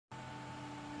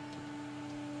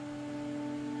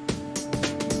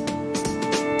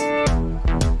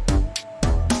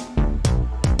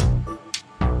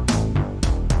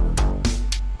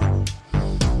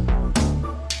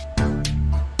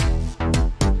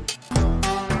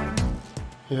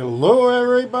Hello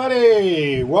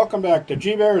everybody! Welcome back to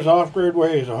G Bear's Off-Grid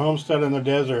Ways, a homestead in the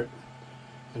desert.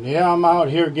 And yeah, I'm out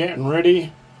here getting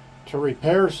ready to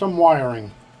repair some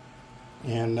wiring.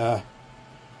 And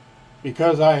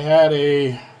because I had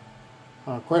a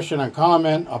question and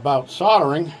comment about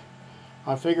soldering,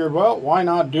 I figured, well, why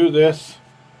not do this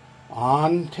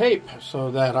on tape so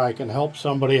that I can help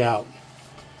somebody out.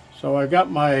 So I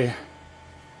got my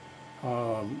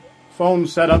phone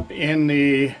set up in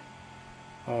the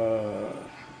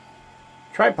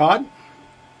tripod.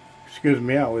 Excuse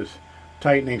me, I was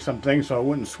tightening some things so it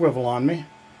wouldn't swivel on me.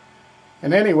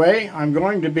 And anyway, I'm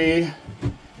going to be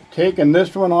taking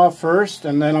this one off first,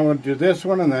 and then I'm going to do this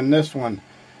one and then this one.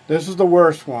 This is the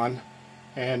worst one,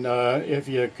 and if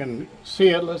you can see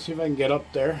it, let's see if I can get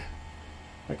up there.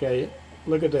 Okay,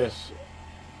 look at this.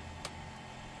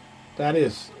 That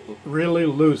is really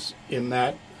loose in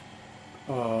that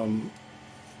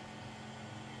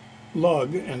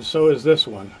lug, and so is this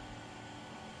one.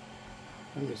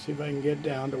 Let me see if I can get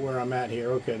down to where I'm at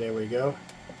here. Okay, there we go.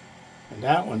 And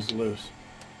that one's loose.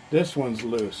 This one's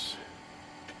loose.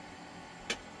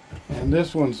 And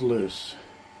this one's loose.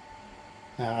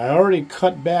 Now I already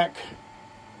cut back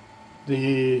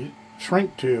the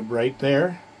shrink tube right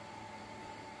there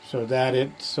so that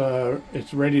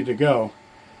it's ready to go.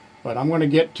 But I'm going to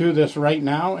get to this right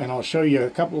now, and I'll show you a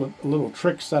couple of little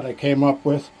tricks that I came up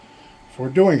with for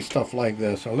doing stuff like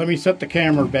this. So let me set the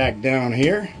camera back down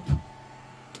here.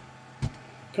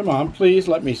 Come on, please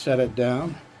let me set it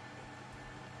down.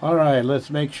 Alright, let's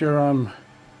make sure I'm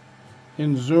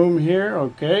in zoom here.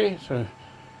 Okay, so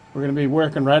we're going to be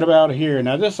working right about here.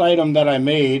 Now this item that I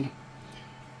made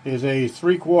is a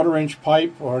 3/4 inch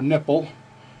pipe or nipple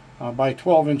by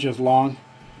 12 inches long,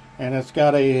 and it's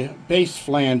got a base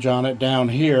flange on it down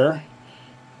here.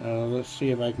 Let's see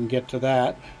if I can get to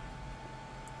that.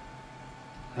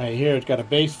 Right here it's got a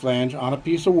base flange on a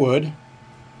piece of wood,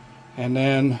 and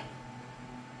then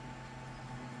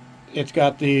it's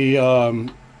got the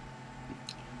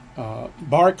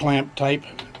bar clamp type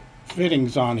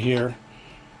fittings on here.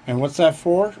 And what's that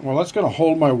for? Well, that's going to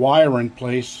hold my wire in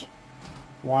place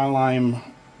while I'm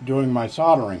doing my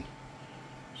soldering.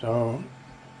 So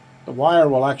the wire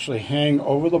will actually hang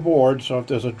over the board, so if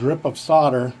there's a drip of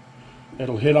solder,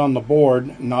 it'll hit on the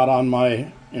board, not on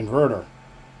my inverter.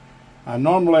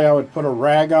 Normally I would put a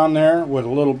rag on there with a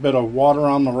little bit of water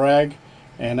on the rag,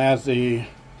 and as the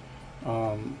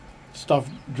stuff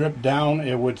dripped down,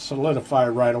 it would solidify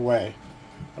right away.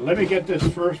 But let me get this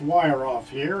first wire off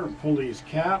here and pull these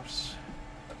caps,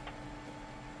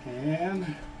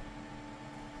 and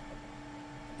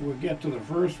we'll get to the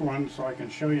first one so I can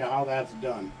show you how that's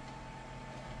done.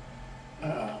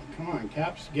 Come on,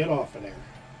 caps, get off of there.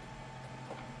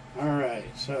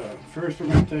 Alright, so first we're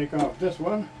going to take off this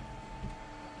one.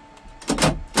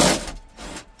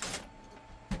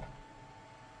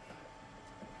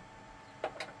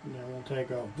 And then we'll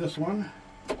take off this one.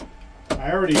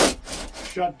 I already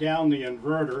shut down the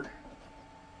inverter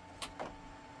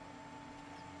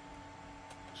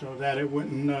so that it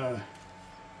wouldn't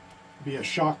be a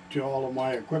shock to all of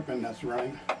my equipment that's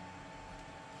running.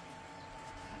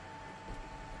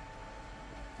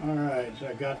 Alright, so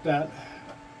I got that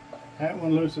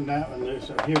one loose and that one loose.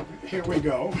 So here we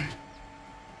go.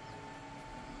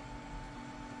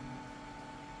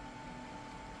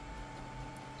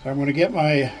 So I'm going to get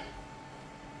my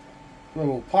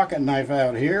little pocket knife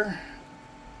out here,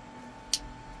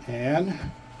 and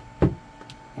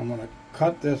I'm going to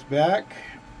cut this back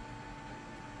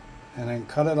and then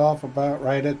cut it off about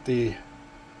right at the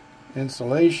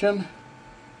insulation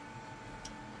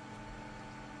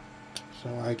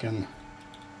so I can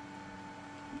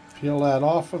peel that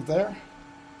off of there.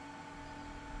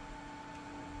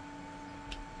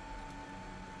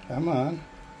 Come on.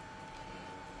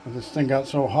 This thing got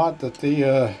so hot that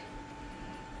the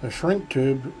shrink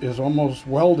tube is almost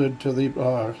welded to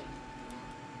the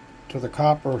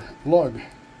copper lug.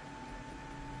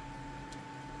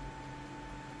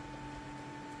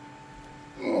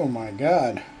 Oh my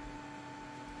God!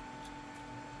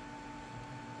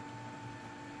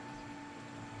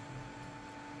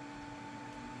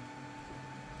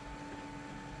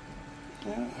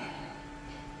 Yeah.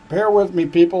 Bear with me,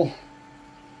 people.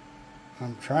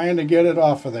 I'm trying to get it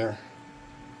off of there.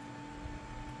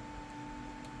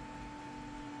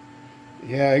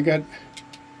 Yeah,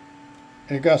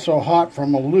 it got so hot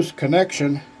from a loose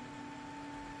connection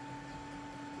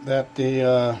that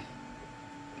the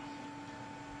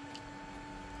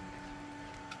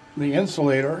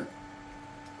insulator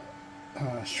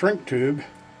shrink tube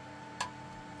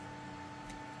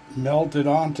melted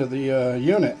onto the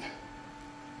unit.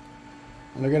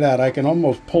 Look at that, I can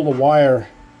almost pull the wire.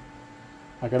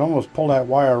 I can almost pull that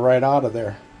wire right out of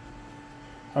there.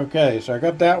 Okay, so I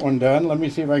got that one done. Let me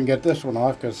see if I can get this one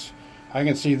off, because I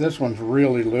can see this one's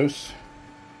really loose.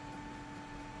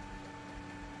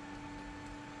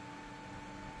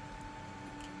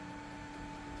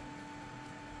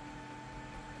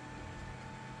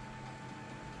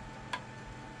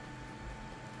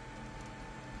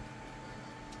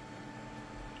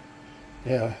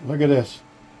 Yeah, look at this.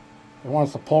 It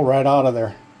wants to pull right out of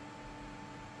there.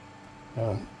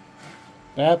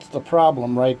 That's the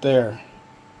problem right there.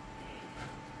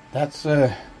 That's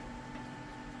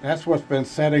what's been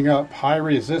setting up high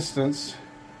resistance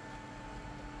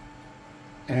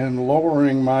and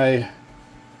lowering my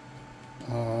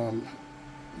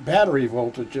battery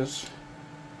voltages.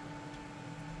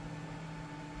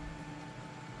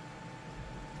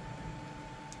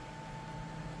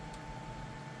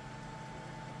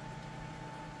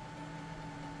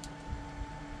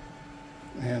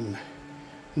 And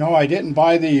no, I didn't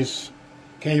buy these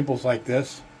cables like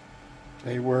this.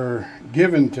 They were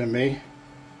given to me,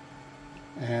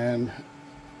 and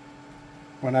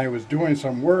when I was doing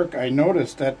some work, I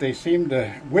noticed that they seemed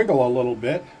to wiggle a little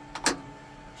bit.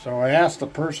 So I asked the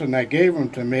person that gave them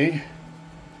to me,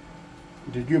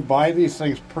 did you buy these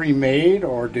things pre-made,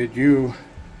 or did you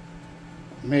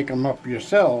make them up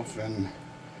yourself? And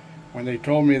when they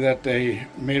told me that they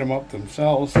made them up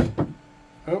themselves,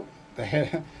 oh,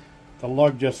 the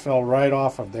lug just fell right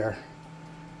off of there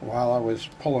while I was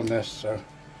pulling this. So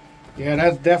yeah,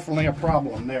 that's definitely a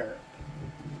problem there.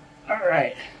 All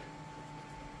right,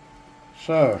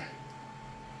 so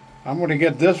I'm going to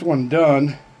get this one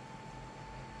done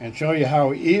and show you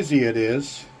how easy it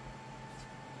is.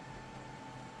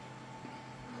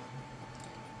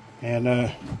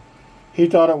 And he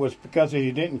thought it was because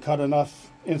he didn't cut enough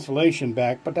insulation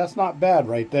back, but that's not bad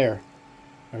right there.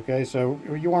 Okay, so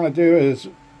what you want to do is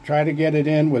try to get it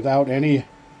in without any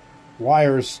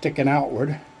wires sticking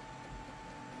outward,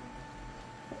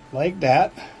 like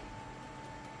that.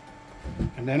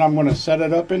 And then I'm going to set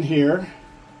it up in here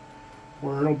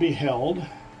where it'll be held,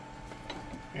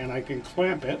 and I can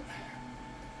clamp it,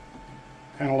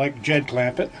 kind of like Jed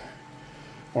clamp it,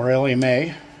 or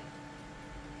LMA.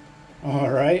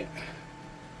 Alright,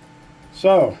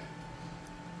 so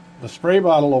the spray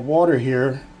bottle of water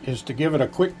here is to give it a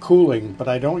quick cooling, but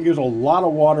I don't use a lot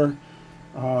of water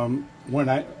when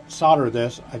I solder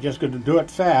this. I just going to do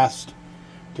it fast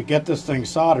to get this thing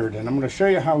soldered, and I'm going to show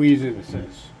you how easy this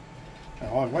is.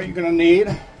 Now, what you're going to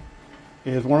need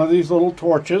is one of these little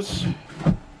torches,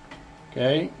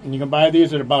 okay, and you can buy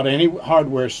these at about any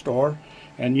hardware store.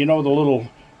 And you know the little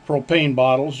propane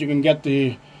bottles, you can get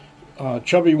the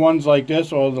chubby ones like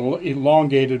this or the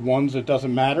elongated ones, it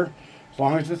doesn't matter as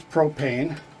long as it's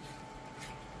propane.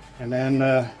 And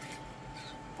then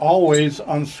always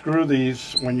unscrew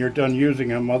these when you're done using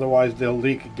them, otherwise they'll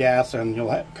leak gas and you'll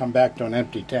have to come back to an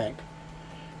empty tank.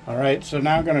 Alright, so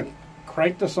now I'm going to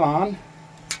crank this on.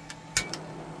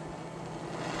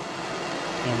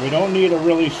 And we don't need a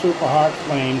really super hot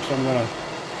flame, so I'm going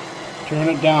to turn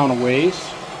it down a ways.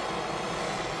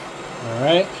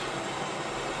 Alright.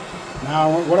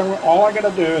 Now all I got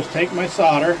to do is take my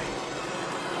solder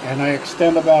and I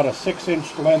extend about a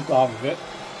 6-inch length off of it,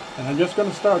 and I'm just going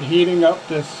to start heating up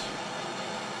this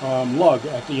lug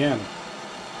at the end.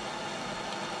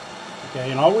 Okay,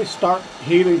 and always start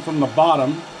heating from the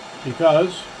bottom,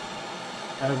 because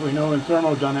as we know in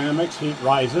thermodynamics, heat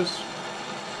rises.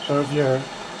 So if you're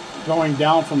going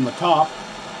down from the top,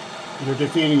 you're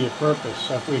defeating your purpose.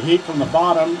 So if we heat from the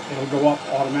bottom, it'll go up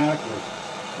automatically.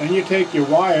 Then you take your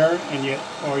wire and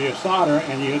your solder,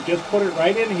 and you just put it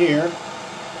right in here,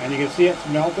 and you can see it's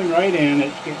melting right in.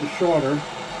 It's getting shorter,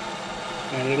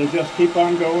 and it'll just keep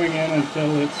on going in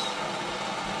until it's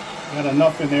got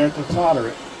enough in there to solder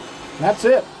it. That's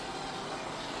it.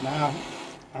 Now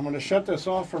I'm going to shut this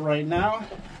off for right now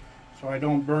so I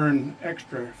don't burn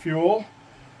extra fuel.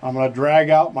 I'm going to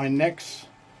drag out my next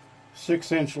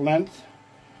 6-inch length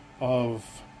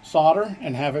of solder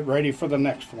and have it ready for the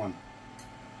next one.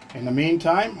 In the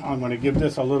meantime, I'm going to give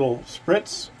this a little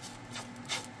spritz.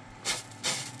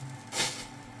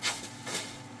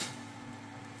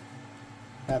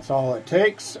 That's all it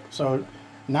takes. So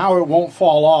now it won't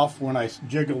fall off when I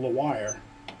jiggle the wire.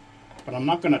 But I'm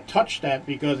not going to touch that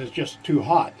because it's just too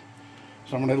hot.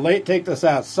 So I'm going to take this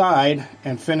outside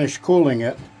and finish cooling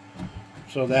it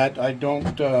so that I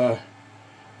don't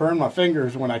burn my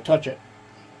fingers when I touch it.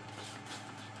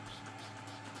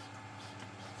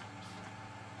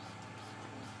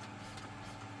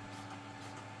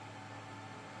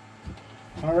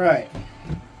 All right.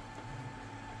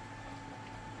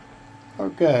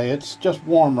 Okay, it's just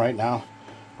warm right now,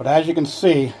 but as you can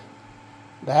see,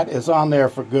 that is on there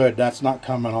for good. That's not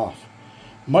coming off.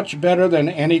 Much better than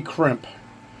any crimp.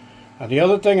 Now, the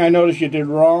other thing I noticed you did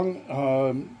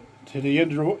wrong to the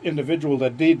individual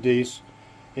that did these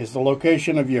is the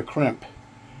location of your crimp.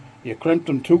 You crimped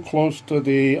them too close to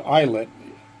the eyelet.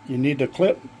 You need to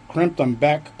crimp them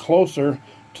back closer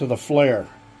to the flare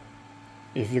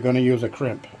if you're going to use a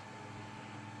crimp.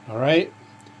 Alright?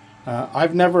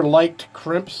 I've never liked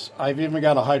crimps. I've even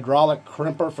got a hydraulic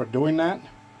crimper for doing that.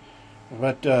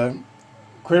 But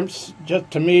crimps,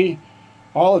 just to me,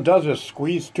 all it does is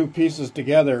squeeze two pieces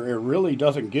together. It really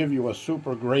doesn't give you a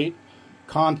super great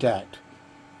contact.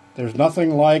 There's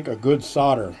nothing like a good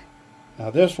solder.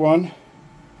 Now this one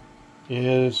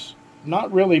is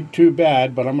not really too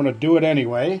bad, but I'm going to do it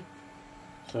anyway.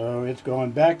 So it's going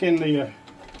back in the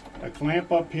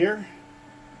clamp up here.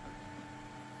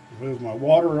 Move my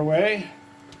water away.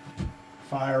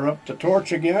 Fire up the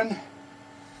torch again.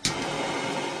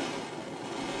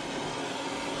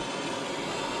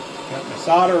 Got the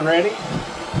solder ready.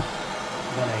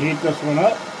 I'm going to heat this one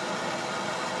up.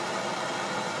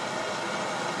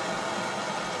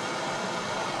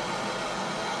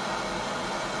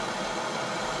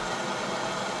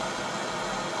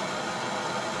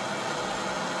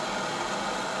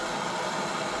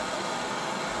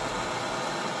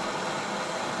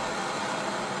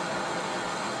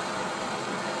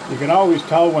 You can always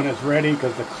tell when it's ready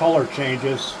because the color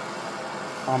changes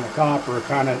on the copper. It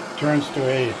kind of turns to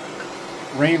a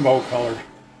rainbow color.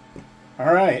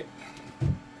 Alright,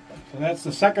 so that's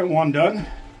the second one done.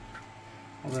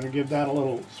 I'm going to give that a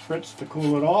little spritz to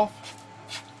cool it off.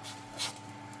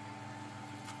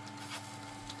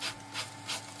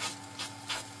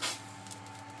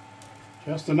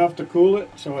 Just enough to cool it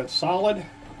so it's solid.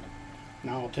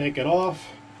 Now I'll take it off,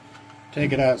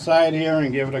 take it outside here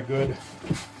and give it a good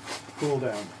cool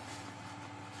down.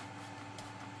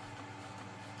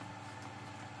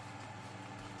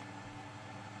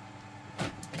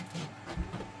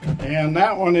 And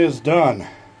that one is done.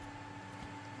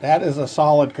 That is a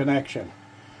solid connection.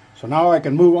 So now I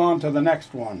can move on to the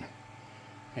next one.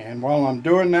 And while I'm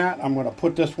doing that, I'm going to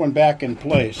put this one back in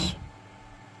place.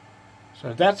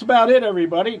 So that's about it,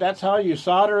 everybody. That's how you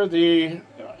solder the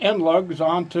end lugs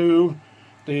onto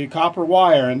the copper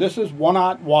wire. And this is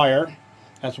 1/0 wire.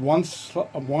 That's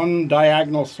one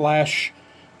diagonal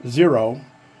 /0.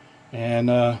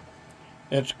 And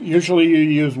it's usually you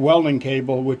use welding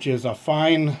cable, which is a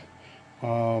fine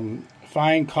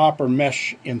copper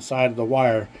mesh inside of the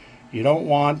wire. You don't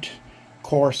want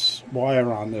coarse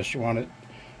wire on this. You want it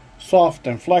soft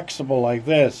and flexible like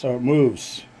this so it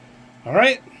moves.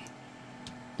 Alright?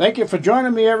 Thank you for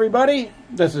joining me, everybody.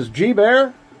 This is G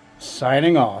Bear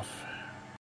signing off.